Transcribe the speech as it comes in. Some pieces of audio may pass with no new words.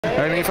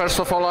Eemi, first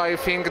of all, I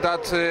think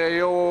that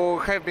you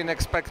have been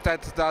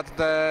expected that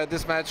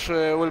this match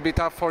will be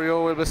tough for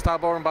you, will be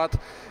stubborn, but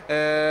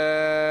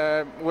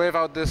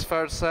without this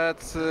first set,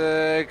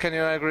 can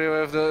you agree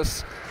with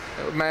this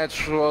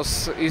match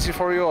was easy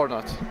for you or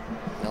not?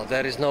 No,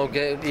 there is no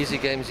easy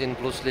games in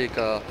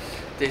PlusLigi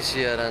this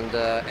year, and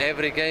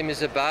every game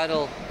is a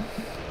battle.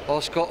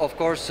 Of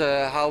course,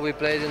 how we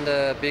played in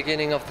the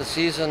beginning of the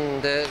season,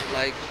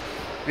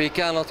 we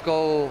cannot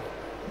go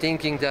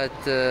thinking that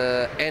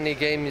any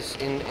game is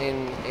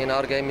in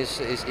our game is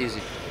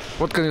easy.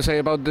 What can you say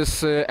about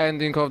this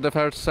ending of the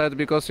first set?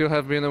 Because you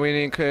have been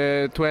winning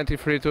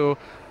 23 to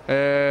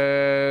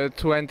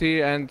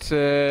 20, and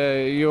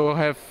you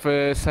have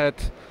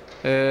set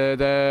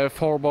the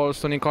 4 balls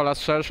to Nicolas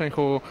Szerszeń,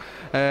 who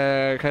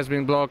has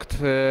been blocked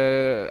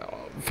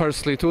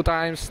firstly 2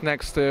 times,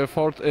 next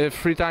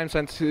 3 times,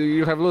 and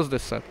you have lost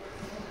this set.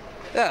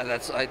 Yeah,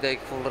 I take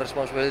full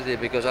responsibility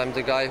because I'm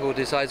the guy who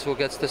decides who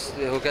gets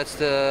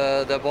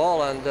the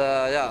ball, and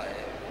yeah,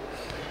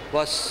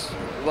 was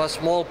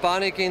small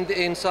panic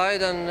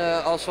inside, and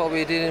also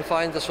we didn't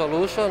find the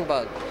solution.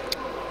 But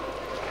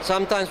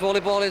sometimes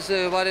volleyball is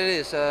what it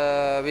is.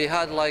 We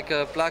had like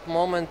a black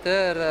moment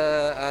there,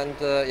 and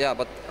yeah,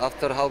 but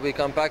after how we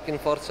come back in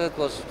fourth set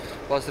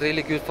was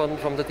really good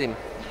from the team.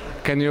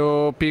 Can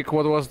you pick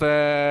what was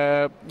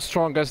the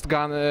strongest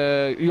gun,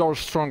 your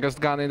strongest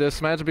gun in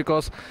this match?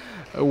 Because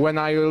when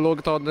I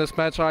looked on this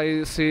match,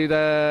 I see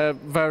the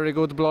very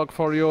good block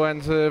for you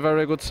and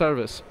very good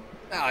service.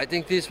 Yeah, I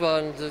think these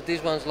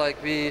ones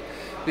like we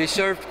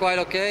served quite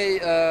okay.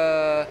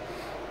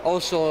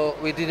 Also,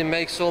 we didn't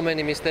make so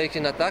many mistakes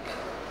in attack,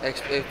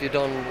 if you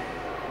don't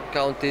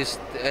count this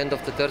end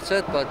of the third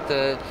set. But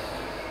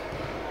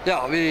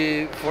yeah,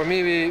 for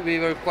me, we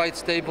were quite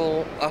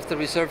stable after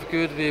we served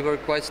good. We were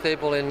quite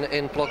stable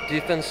in block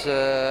defense.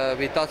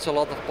 We touched a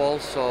lot of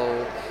balls,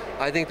 so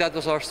I think that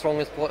was our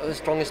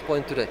strongest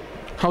point today.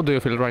 How do you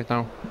feel right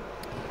now?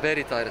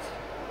 Very tired.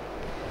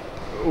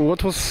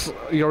 What was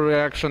your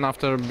reaction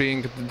after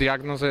being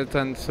diagnosed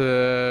and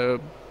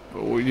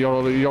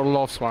your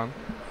lost one?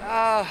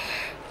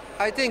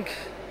 I think,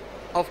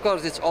 of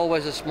course, it's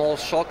always a small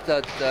shock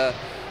that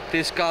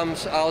this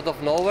comes out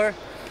of nowhere.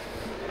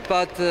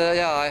 But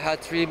yeah, I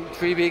had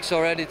three weeks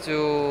already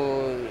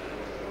to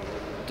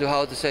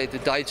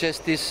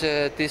digest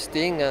this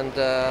thing, and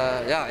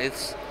yeah,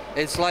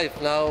 it's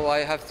life. Now I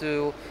have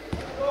to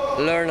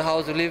learn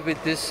how to live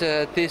with this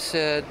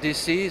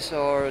disease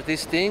or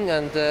this thing,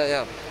 and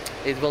yeah,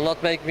 it will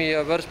not make me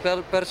a worse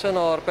person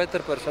or better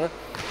person.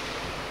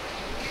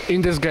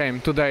 In this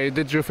game today,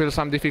 did you feel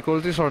some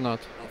difficulties or not?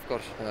 Of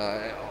course,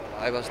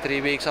 I was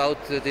 3 weeks out,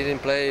 didn't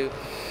play,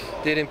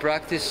 didn't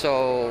practice,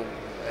 so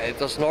it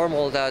was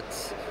normal that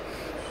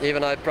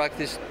even I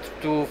practiced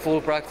 2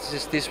 full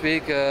practices this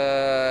week.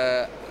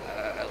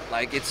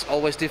 Like it's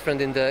always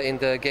different in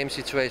the game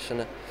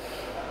situation.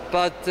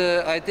 But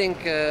I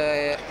think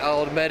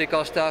our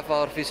medical staff,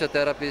 our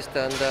physiotherapist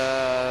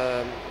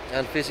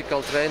and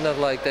physical trainer,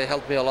 like they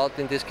helped me a lot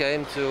in this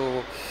game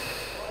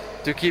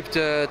to keep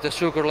the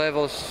sugar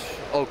levels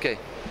okay.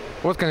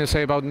 What can you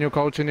say about new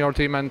coach in your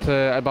team and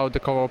about the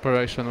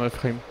cooperation with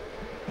him?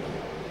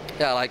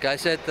 Yeah, like I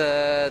said,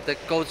 the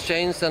coach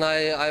changed, and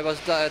I was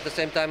at the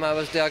same time I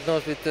was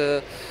diagnosed with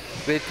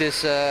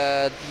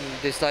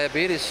this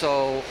diabetes.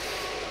 So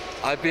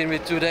I've been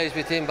with 2 days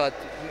with him, but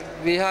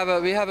we have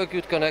a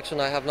good connection.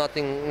 I have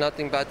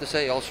nothing bad to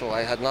say. Also,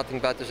 I had nothing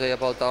bad to say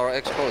about our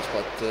ex-coach,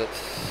 but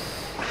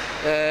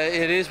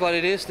it is what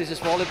it is. This is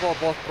volleyball,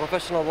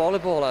 professional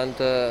volleyball, and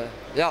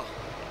yeah,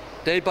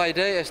 day by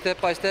day,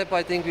 step by step,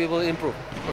 I think we will improve.